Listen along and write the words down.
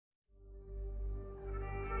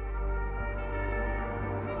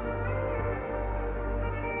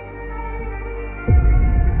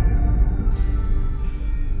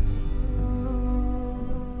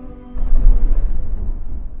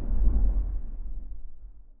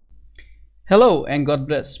Hello and God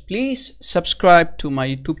bless. Please subscribe to my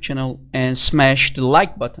YouTube channel and smash the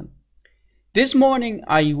like button. This morning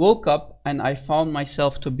I woke up and I found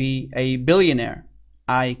myself to be a billionaire.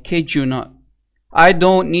 I kid you not. I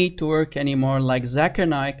don't need to work anymore like Zakir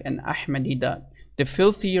Naik and Ahmed Deedat, the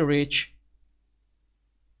filthy rich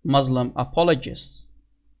Muslim apologists.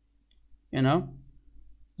 You know,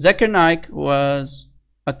 Zakir Naik was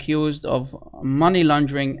accused of money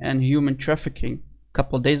laundering and human trafficking a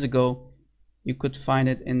couple of days ago. You could find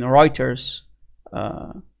it in Reuters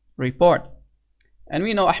report. And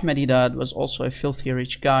we know Ahmed Deedat was also a filthy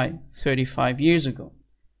rich guy 35 years ago.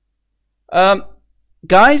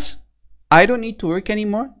 Guys, I don't need to work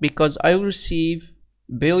anymore because I will receive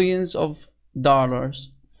billions of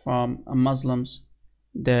dollars from Muslims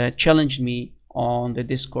that challenged me on the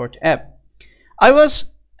Discord app. I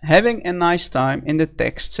was having a nice time in the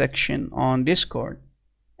text section on Discord,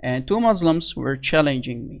 and two Muslims were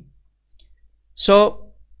challenging me.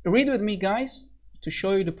 So read with me, guys, to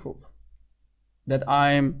show you the proof that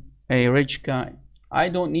I'm a rich guy. I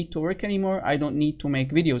don't need to work anymore. I don't need to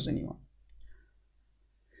make videos anymore.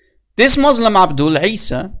 This Muslim Abdul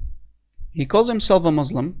Isa, he calls himself a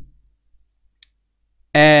Muslim,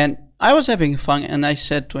 and I was having fun and I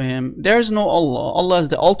said to him, there is no Allah. Allah is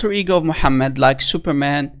the alter ego of Muhammad, like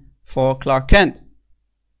Superman for Clark Kent.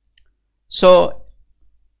 So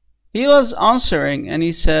he was answering and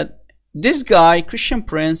he said, this guy, Christian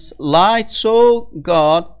Prince, lied so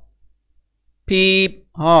God peep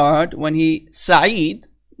hard when Saeed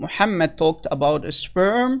Muhammad talked about a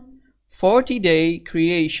sperm 40-day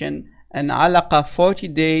creation, an alaqa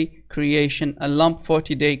 40-day creation, a lump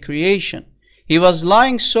 40-day creation. He was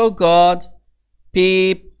lying so God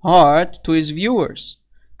peep hard to his viewers,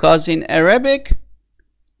 because in Arabic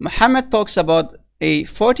Muhammad talks about a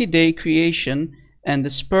 40-day creation and the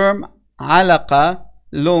sperm alaqa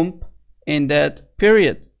lump in that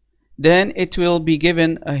period. Then it will be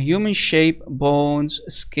given a human shape, bones,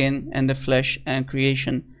 skin, and the flesh, and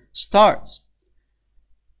creation starts.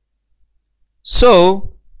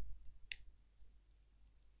 So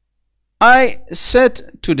I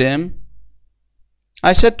said to him,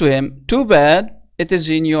 too bad it is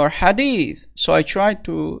in your hadith. So I tried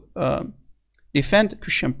to defend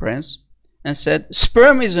Christian Prince and said,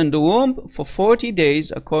 sperm is in the womb for 40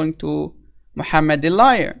 days according to Muhammad the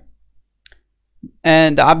liar.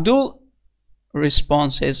 And Abdul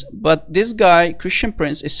response is, but this guy Christian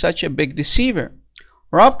Prince is such a big deceiver.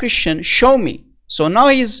 Rob Christian, show me. So now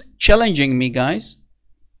he's challenging me, guys.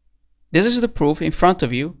 This is the proof in front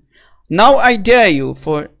of you. Now I dare you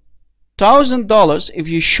for $1,000 if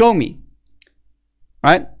you show me.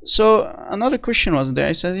 Right? So another Christian was there.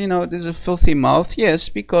 He says, you know, this is a filthy mouth. Yes,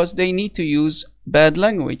 because they need to use bad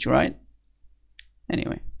language, right?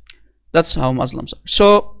 Anyway, that's how Muslims are.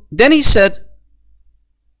 So then he said,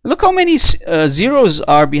 look how many zeros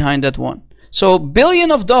are behind that one. So $1 billion,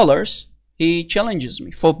 he challenges me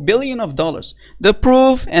for $1 billion. The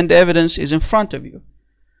proof and the evidence is in front of you.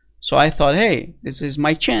 So I thought, hey, this is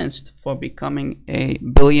my chance for becoming a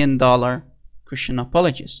 $1 billion Christian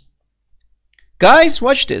apologist. Guys,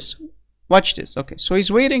 watch this. Watch this. Okay, so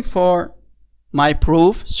he's waiting for my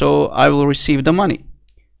proof, so I will receive the money.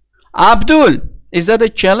 Abdul, is that a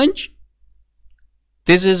challenge?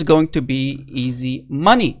 This is going to be easy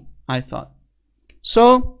money, I thought.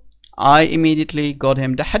 So I immediately got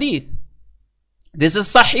him the hadith. This is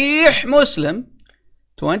Sahih Muslim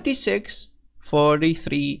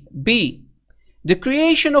 2643b. The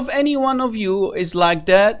creation of any one of you is like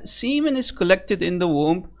that. Semen is collected in the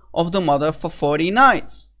womb of the mother for 40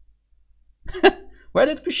 nights. Where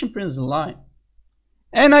did Christian Prince lie?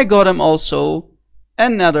 And I got him also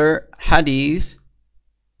another hadith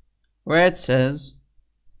where it says,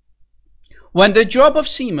 when the drop of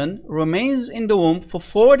semen remains in the womb for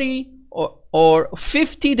 40 or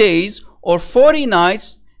 50 days or 40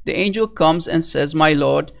 nights, the angel comes and says, my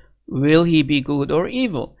Lord, will he be good or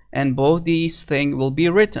evil? And both these things will be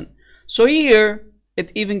written. So here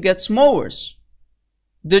it even gets more worse.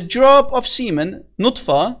 The drop of semen,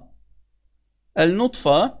 nutfa,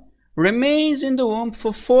 al-nutfa, remains in the womb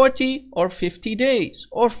for 40 or 50 days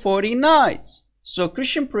or 40 nights. So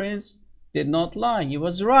Christian Prince did not lie. He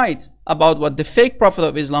was right about what the fake prophet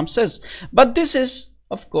of Islam says. But this is,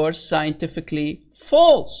 of course, scientifically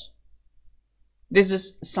false. This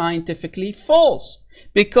is scientifically false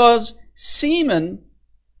because semen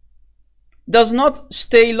does not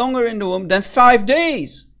stay longer in the womb than 5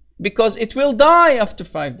 days, because it will die after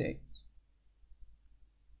 5 days.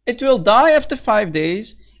 It will die after 5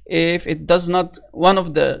 days if it does not, one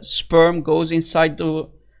of the sperm goes inside the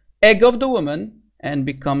egg of the woman and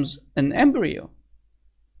becomes an embryo.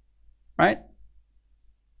 right?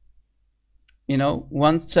 You know,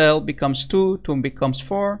 one cell becomes two, two becomes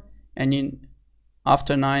four, and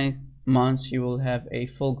after 9 months you will have a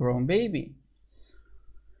full-grown baby.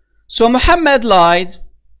 So Muhammad lied.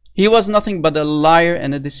 He was nothing but a liar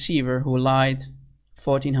and a deceiver who lied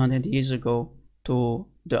 1400 years ago to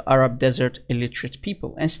the Arab desert illiterate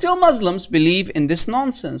people. And still Muslims believe in this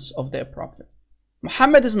nonsense of their prophet.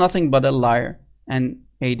 Muhammad is nothing but a liar and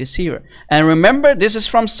a deceiver. And remember, this is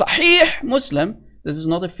from Sahih Muslim. This is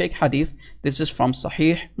not a fake hadith. This is from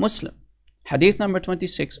Sahih Muslim. Hadith number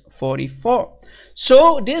 2644.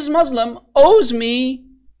 So this Muslim owes me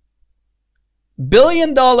 $1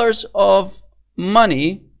 billion of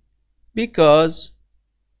money because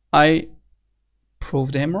I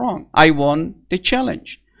proved him wrong. I won the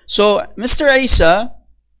challenge. So Mr. Isa,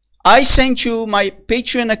 I sent you my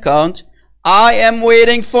Patreon account. I am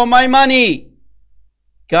waiting for my money.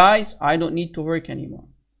 Guys, I don't need to work anymore.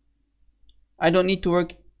 I don't need to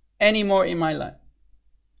work anymore in my life.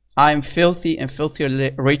 I am filthy and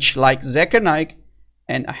filthy rich like Zakir Naik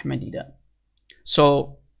and Ahmadida.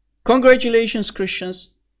 So congratulations,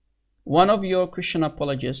 Christians. One of your Christian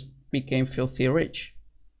apologists became filthy rich.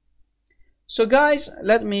 So guys,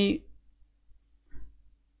 let me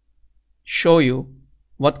show you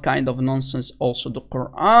what kind of nonsense also the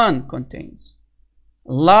Quran contains.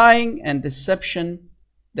 Lying and deception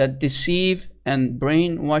that deceive and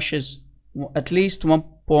brainwashes at least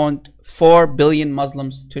 1.4 billion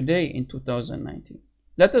Muslims today in 2019.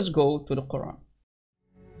 Let us go to the Quran.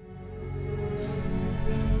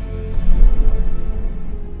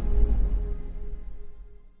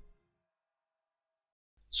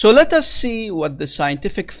 So let us see what the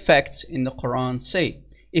scientific facts in the Quran say.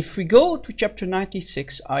 If we go to chapter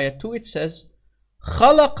 96, ayah 2, it says,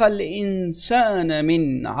 خَلَقَ الْإِنسَانَ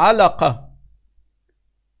مِنْ عَلَقَةٍ.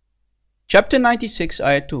 Chapter 96,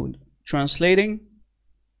 ayah 2, translating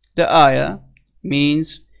the ayah,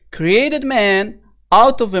 means created man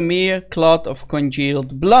out of a mere clot of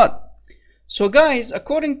congealed blood. So guys,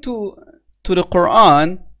 according to the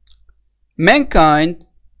Quran, mankind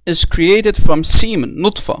is created from semen,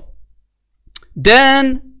 nutfa.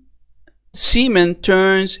 Then semen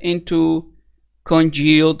turns into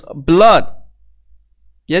congealed blood.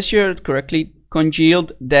 Yes, you heard correctly,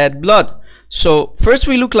 congealed dead blood. So first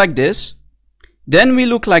we look like this, then we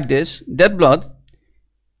look like this, dead blood,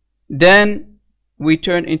 then we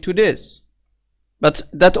turn into this. But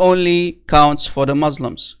that only counts for the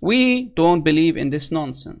Muslims. We don't believe in this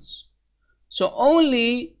nonsense. So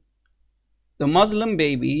only the Muslim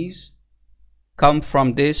babies come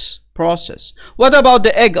from this process. What about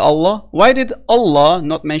the egg, Allah? Why did Allah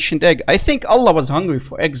not mention the egg? I think Allah was hungry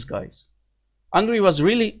for eggs, guys. Allah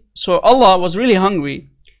was really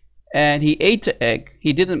hungry and he ate the egg.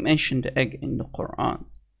 He didn't mention the egg in the Quran,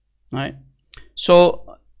 right?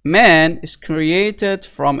 So man is created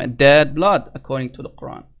from a dead blood according to the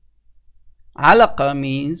Quran. Alaqa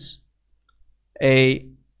means a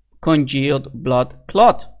congealed blood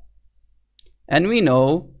clot. And we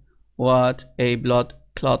know what a blood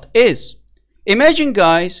clot is. Imagine,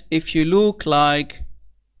 guys, if you look like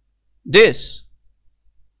this.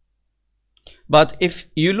 But if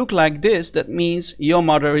you look like this, that means your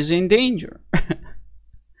mother is in danger.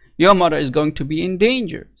 Your mother is going to be in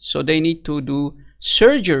danger. So they need to do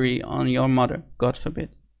surgery on your mother, God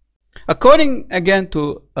forbid. According again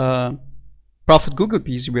to Prophet Google,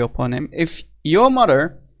 peace be upon him, if your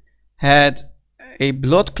mother had a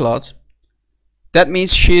blood clot, that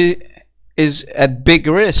means she is at big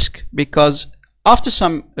risk, because after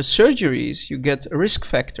some surgeries you get risk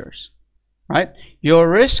factors, right? Your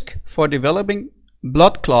risk for developing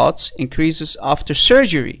blood clots increases after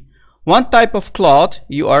surgery. One type of clot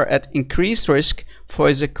you are at increased risk for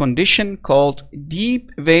is a condition called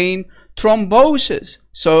deep vein thrombosis.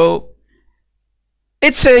 So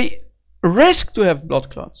it's a risk to have blood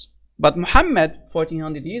clots. But Muhammad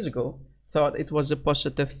 1400 years ago thought it was a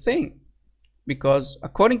positive thing, because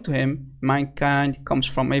according to him, mankind comes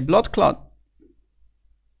from a blood clot.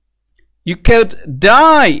 You could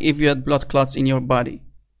die if you had blood clots in your body.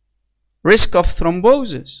 Risk of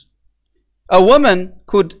thrombosis. A woman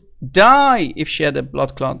could die if she had a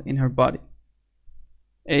blood clot in her body.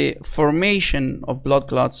 A formation of blood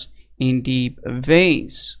clots in deep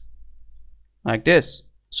veins, like this.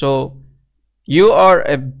 So you are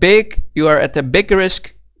at a big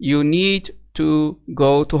risk. You need to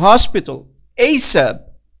go to hospital ASAP,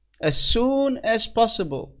 as soon as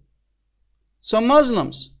possible. So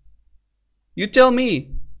Muslims, you tell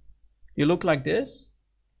me, you look like this?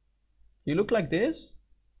 You look like this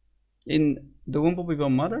in the womb of your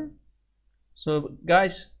mother? So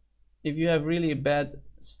guys, if you have really bad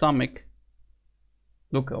stomach,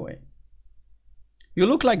 look away. You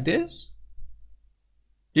look like this?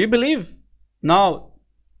 Do you believe now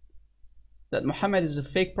that Muhammad is a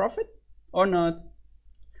fake prophet or not?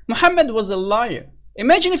 Muhammad was a liar.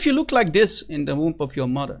 Imagine if you look like this in the womb of your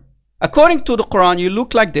mother. According to the Quran, you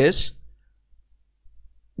look like this,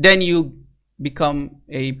 then you become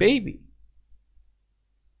a baby.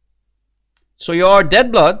 So you are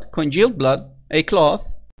dead blood, congealed blood, a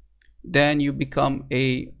cloth, then you become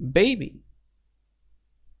a baby.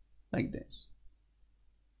 Like this.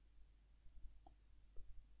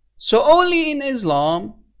 So only in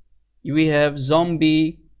Islam we have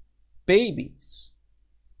zombie babies.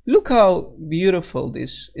 Look how beautiful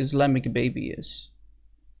this Islamic baby is.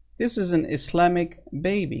 This is an Islamic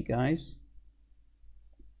baby, guys.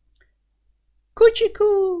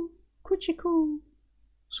 Kuchiku, kuchiku.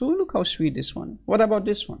 So look how sweet this one. What about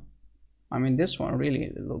this one? I mean, this one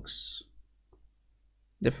really looks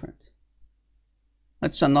different.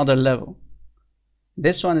 That's another level.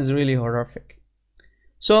 This one is really horrific.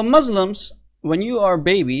 So Muslims, when you are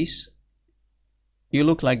babies, you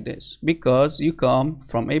look like this because you come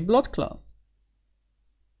from a blood cloth,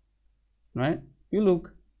 right? You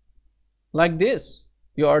look like this.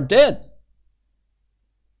 You are dead.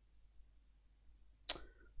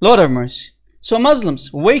 Lord have mercy. So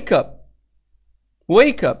Muslims, wake up.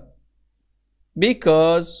 Wake up.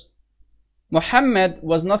 Because Muhammad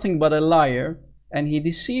was nothing but a liar and he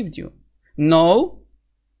deceived you. No,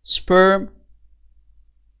 sperm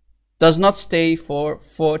does not stay for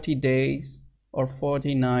 40 days or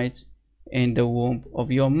 40 nights in the womb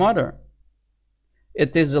of your mother.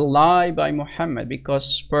 It is a lie by Muhammad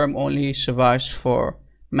because sperm only survives for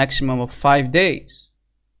maximum of 5 days.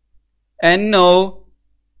 And no,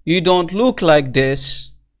 you don't look like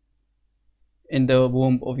this in the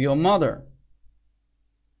womb of your mother.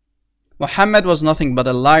 Muhammad was nothing but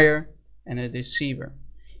a liar and a deceiver.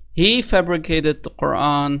 He fabricated the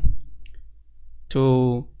Quran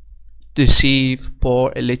to deceive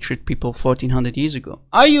poor illiterate people 1400 years ago.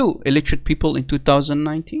 Are you illiterate people in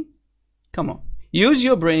 2019? Come on. Use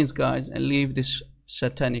your brains, guys, and leave this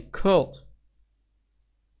satanic cult.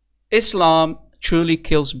 Islam truly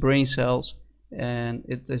kills brain cells, and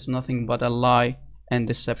it is nothing but a lie and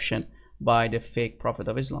deception by the fake prophet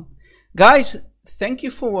of Islam. Guys, thank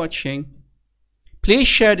you for watching. Please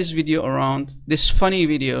share this video around, this funny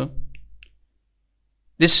video,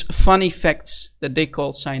 this funny facts that they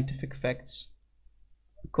call scientific facts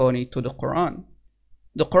according to the Quran.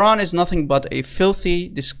 The Quran is nothing but a filthy,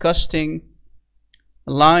 disgusting,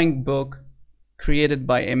 lying book created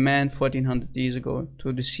by a man 1400 years ago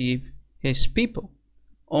to deceive his people,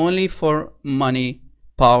 only for money,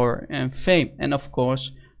 power, and fame. And of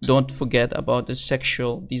course, don't forget about the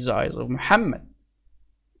sexual desires of Muhammad.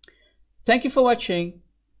 Thank you for watching,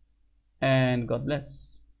 and God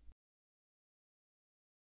bless.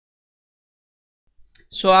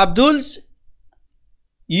 So Abdul's,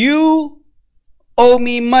 you owe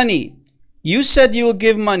me money. You said you will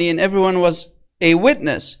give money and everyone was a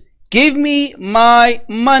witness. Give me my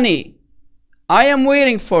money. I am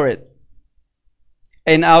waiting for it.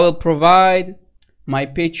 And I will provide my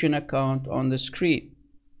Patreon account on the screen.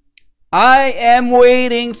 I am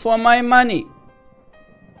waiting for my money.